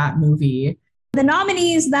nominated for that movie. The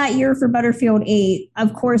nominees that year for Butterfield 8,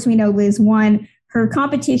 of course, we know Liz won. Her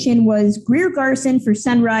competition was Greer Garson for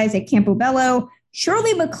Sunrise at Campobello,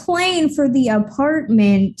 Shirley MacLaine for The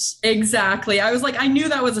Apartment. Exactly. I was like, I knew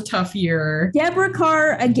that was a tough year. Deborah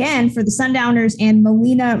Kerr again for The Sundowners, and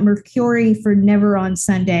Melina Mercouri for Never on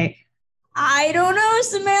Sunday. I don't know,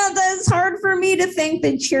 Samantha. It's hard for me to think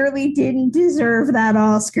that Shirley didn't deserve that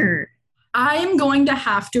Oscar. I'm going to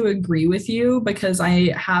have to agree with you because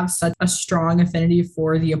I have such a strong affinity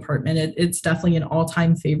for The Apartment. It's definitely an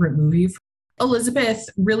all-time favorite movie. Elizabeth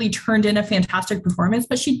really turned in a fantastic performance,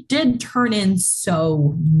 but she did turn in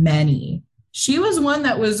so many. She was one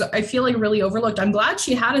that was, I feel like, really overlooked. I'm glad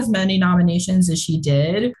she had as many nominations as she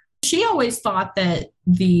did. She always thought that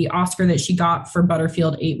the Oscar that she got for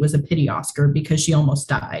Butterfield 8 was a pity Oscar because she almost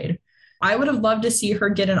died. I would have loved to see her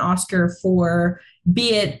get an Oscar for,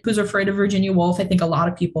 be it Who's Afraid of Virginia Woolf. I think a lot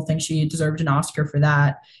of people think she deserved an Oscar for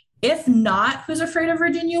that. If not Who's Afraid of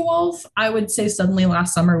Virginia Woolf, I would say Suddenly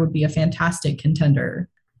Last Summer would be a fantastic contender.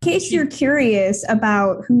 In case you're curious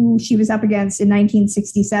about who she was up against in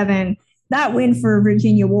 1967, that win for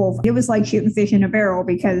Virginia Woolf, it was like shooting fish in a barrel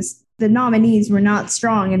because the nominees were not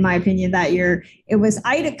strong, in my opinion, that year. It was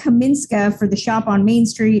Ida Kaminska for The Shop on Main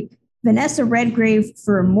Street, Vanessa Redgrave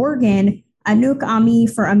for Morgan, Anouk Ami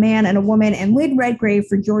for A Man and a Woman, and Lynn Redgrave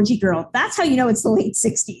for Georgie Girl. That's how you know it's the late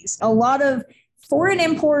 60s. A lot of foreign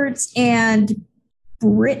imports and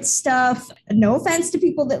Brit stuff. No offense to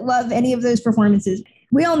people that love any of those performances.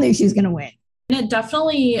 We all knew she was going to win. And it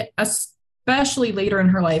definitely, especially later in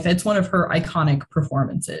her life, it's one of her iconic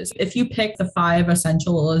performances. If you pick the 5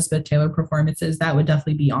 essential Elizabeth Taylor performances, that would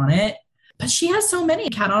definitely be on it. But she has so many.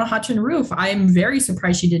 Cat on a Hot Tin Roof. I'm very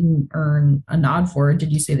surprised she didn't earn a nod for it.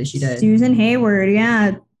 Did you say that she did? Susan Hayward,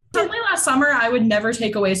 yeah. Suddenly Last Summer, I would never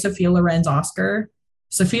take away Sophia Loren's Oscar.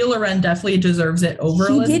 Sophia Loren definitely deserves it over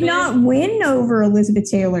Elizabeth. She did not win over Elizabeth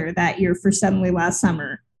Taylor that year for Suddenly Last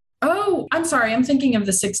Summer. Oh, I'm sorry. I'm thinking of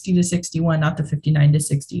the 60 to 61, not the 59 to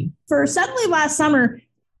 60. For Suddenly Last Summer,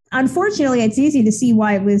 unfortunately, it's easy to see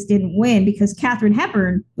why Liz didn't win because Katharine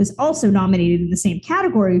Hepburn was also nominated in the same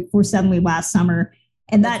category for Suddenly Last Summer,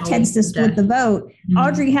 and that tends to split the vote. Mm-hmm.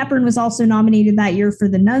 Audrey Hepburn was also nominated that year for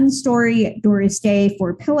The Nun Story, Doris Day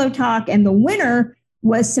for Pillow Talk, and the winner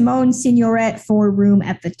was Simone Signoret for Room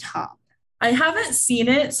at the Top. I haven't seen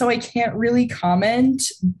it, so I can't really comment,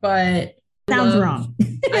 but... Sounds wrong.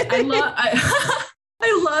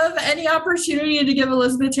 I love any opportunity to give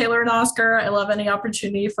Elizabeth Taylor an Oscar. I love any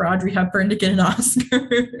opportunity for Audrey Hepburn to get an Oscar.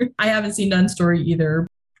 I haven't seen Nun Story either.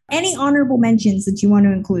 Any honorable mentions that you want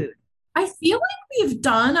to include? I feel like we've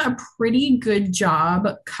done a pretty good job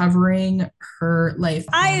covering her life.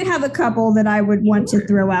 I have a couple that I would want to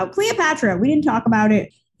throw out. Cleopatra, we didn't talk about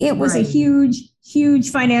it. It was a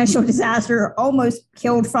huge financial disaster, almost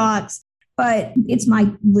killed Fox. But it's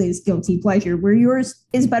my Liz guilty pleasure, where yours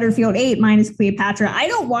is Butterfield 8, mine is Cleopatra. I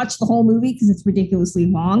don't watch the whole movie because it's ridiculously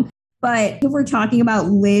long. But if we're talking about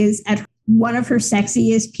Liz at one of her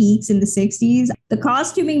sexiest peaks in the 60s, the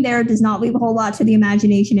costuming there does not leave a whole lot to the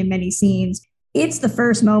imagination in many scenes. It's the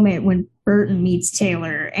first moment when Burton meets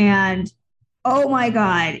Taylor. And oh my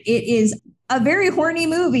God, it is a very horny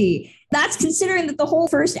movie. That's considering that the whole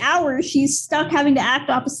first hour she's stuck having to act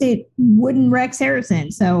opposite wooden Rex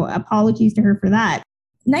Harrison. So apologies to her for that.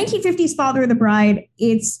 1950s Father of the Bride,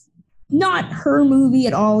 it's not her movie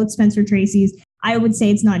at all. It's Spencer Tracy's. I would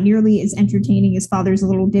say it's not nearly as entertaining as Father's a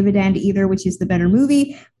Little Dividend either, which is the better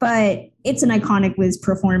movie, but it's an iconic Liz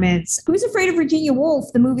performance. Who's Afraid of Virginia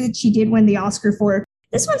Woolf, the movie that she did win the Oscar for?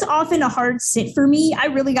 This one's often a hard sit for me. I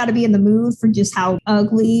really got to be in the mood for just how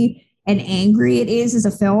ugly and angry it is as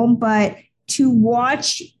a film, but to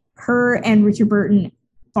watch her and Richard Burton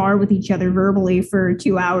spar with each other verbally for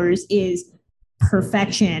 2 hours is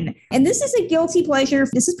perfection. And this is a guilty pleasure.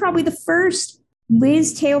 This is probably the first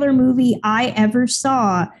Liz Taylor movie I ever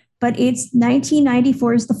saw, but it's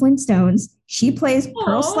 1994's The Flintstones. She plays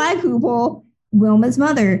Pearl Slag-Hoople, Wilma's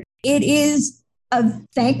mother. It is a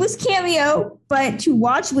thankless cameo, but to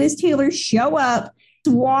watch Liz Taylor show up,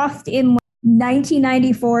 swathed in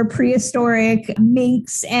 1994 prehistoric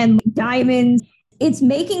minks and diamonds. It's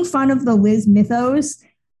making fun of the Liz mythos,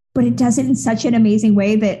 but it does it in such an amazing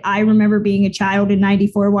way that I remember being a child in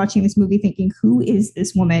 94 watching this movie thinking, who is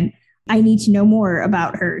this woman? I need to know more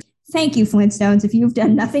about her. Thank you, Flintstones. If you've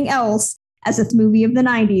done nothing else as a movie of the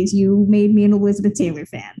 90s, you made me an Elizabeth Taylor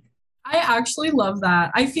fan. I actually love that.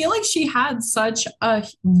 I feel like she had such a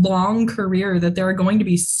long career that there are going to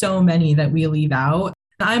be so many that we leave out.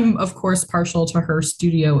 I'm, of course, partial to her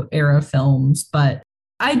studio era films, but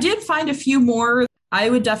I did find a few more.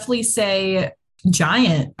 I would definitely say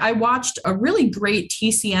Giant. I watched a really great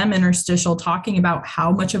TCM interstitial talking about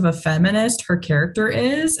how much of a feminist her character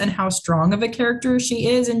is and how strong of a character she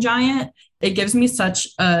is in Giant. It gives me such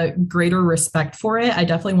a greater respect for it. I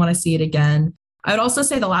definitely want to see it again. I would also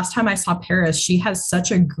say the last time I saw Paris, she has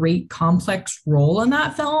such a great complex role in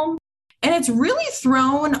that film. And it's really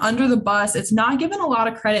thrown under the bus. It's not given a lot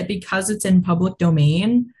of credit because it's in public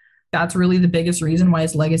domain. That's really the biggest reason why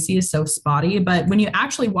his legacy is so spotty. But when you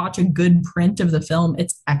actually watch a good print of the film,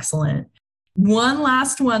 it's excellent. One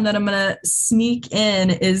last one that I'm going to sneak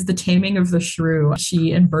in is The Taming of the Shrew.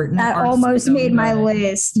 She and Burton that are almost so made good. My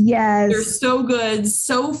list. Yes. They're so good,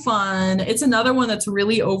 so fun. It's another one that's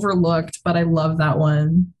really overlooked, but I love that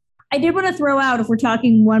one. I did want to throw out, if we're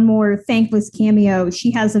talking one more thankless cameo, she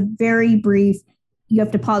has a very brief, you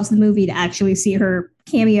have to pause the movie to actually see her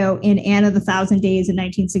cameo in Anne of the Thousand Days in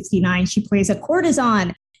 1969. She plays a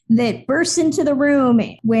courtesan that bursts into the room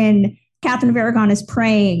when Catherine of Aragon is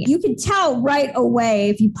praying. You can tell right away,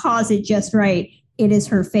 if you pause it just right, it is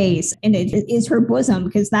her face and it is her bosom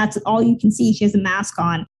because that's all you can see. She has a mask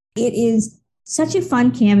on. It is such a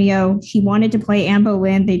fun cameo. She wanted to play Anne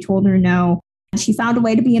Boleyn. They told her no. She found a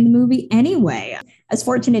way to be in the movie anyway. I was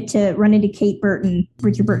fortunate to run into Kate Burton,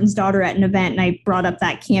 Richard Burton's daughter, at an event, and I brought up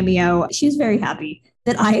that cameo. She was very happy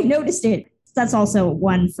that I had noticed it. That's also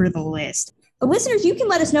one for the list. But listeners, you can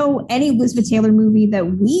let us know any Elizabeth Taylor movie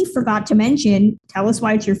that we forgot to mention. Tell us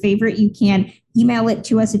why it's your favorite. You can email it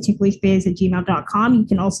to us at ticklishbiz@gmail.com. You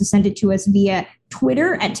can also send it to us via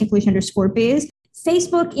Twitter at ticklish_biz,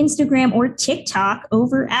 Facebook, Instagram, or TikTok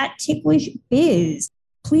over at ticklishbiz.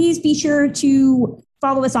 Please be sure to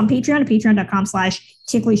Follow us on Patreon at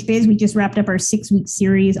patreon.com/ticklishbiz. We just wrapped up our 6-week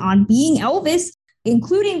series on being Elvis,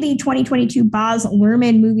 including the 2022 Baz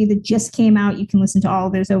Luhrmann movie that just came out. You can listen to all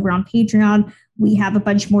of those over on Patreon. We have a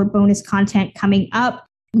bunch more bonus content coming up.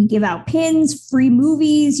 We give out pins, free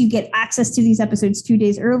movies. You get access to these episodes 2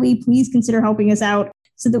 days early. Please consider helping us out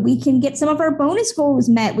so that we can get some of our bonus goals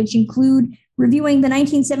met, which include reviewing the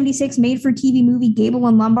 1976 made-for-TV movie Gable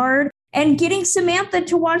and Lombard and getting Samantha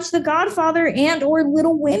to watch The Godfather and or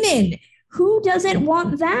Little Women. Who doesn't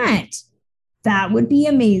want that? That would be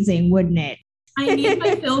amazing, wouldn't it? I need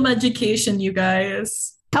my film education, you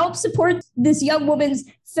guys. Help support this young woman's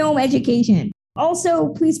film education. Also,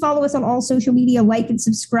 please follow us on all social media, like and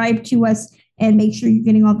subscribe to us, and make sure you're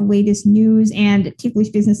getting all the latest news. And Ticklish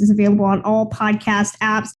Business is available on all podcast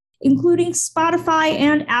apps, including Spotify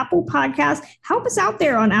and Apple Podcasts. Help us out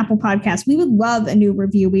there on Apple Podcasts. We would love a new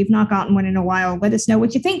review. We've not gotten one in a while. Let us know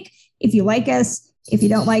what you think. If you like us, if you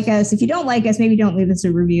don't like us, if you don't like us, maybe don't leave us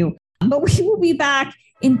a review. But we will be back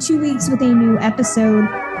in 2 weeks with a new episode.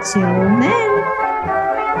 Till then.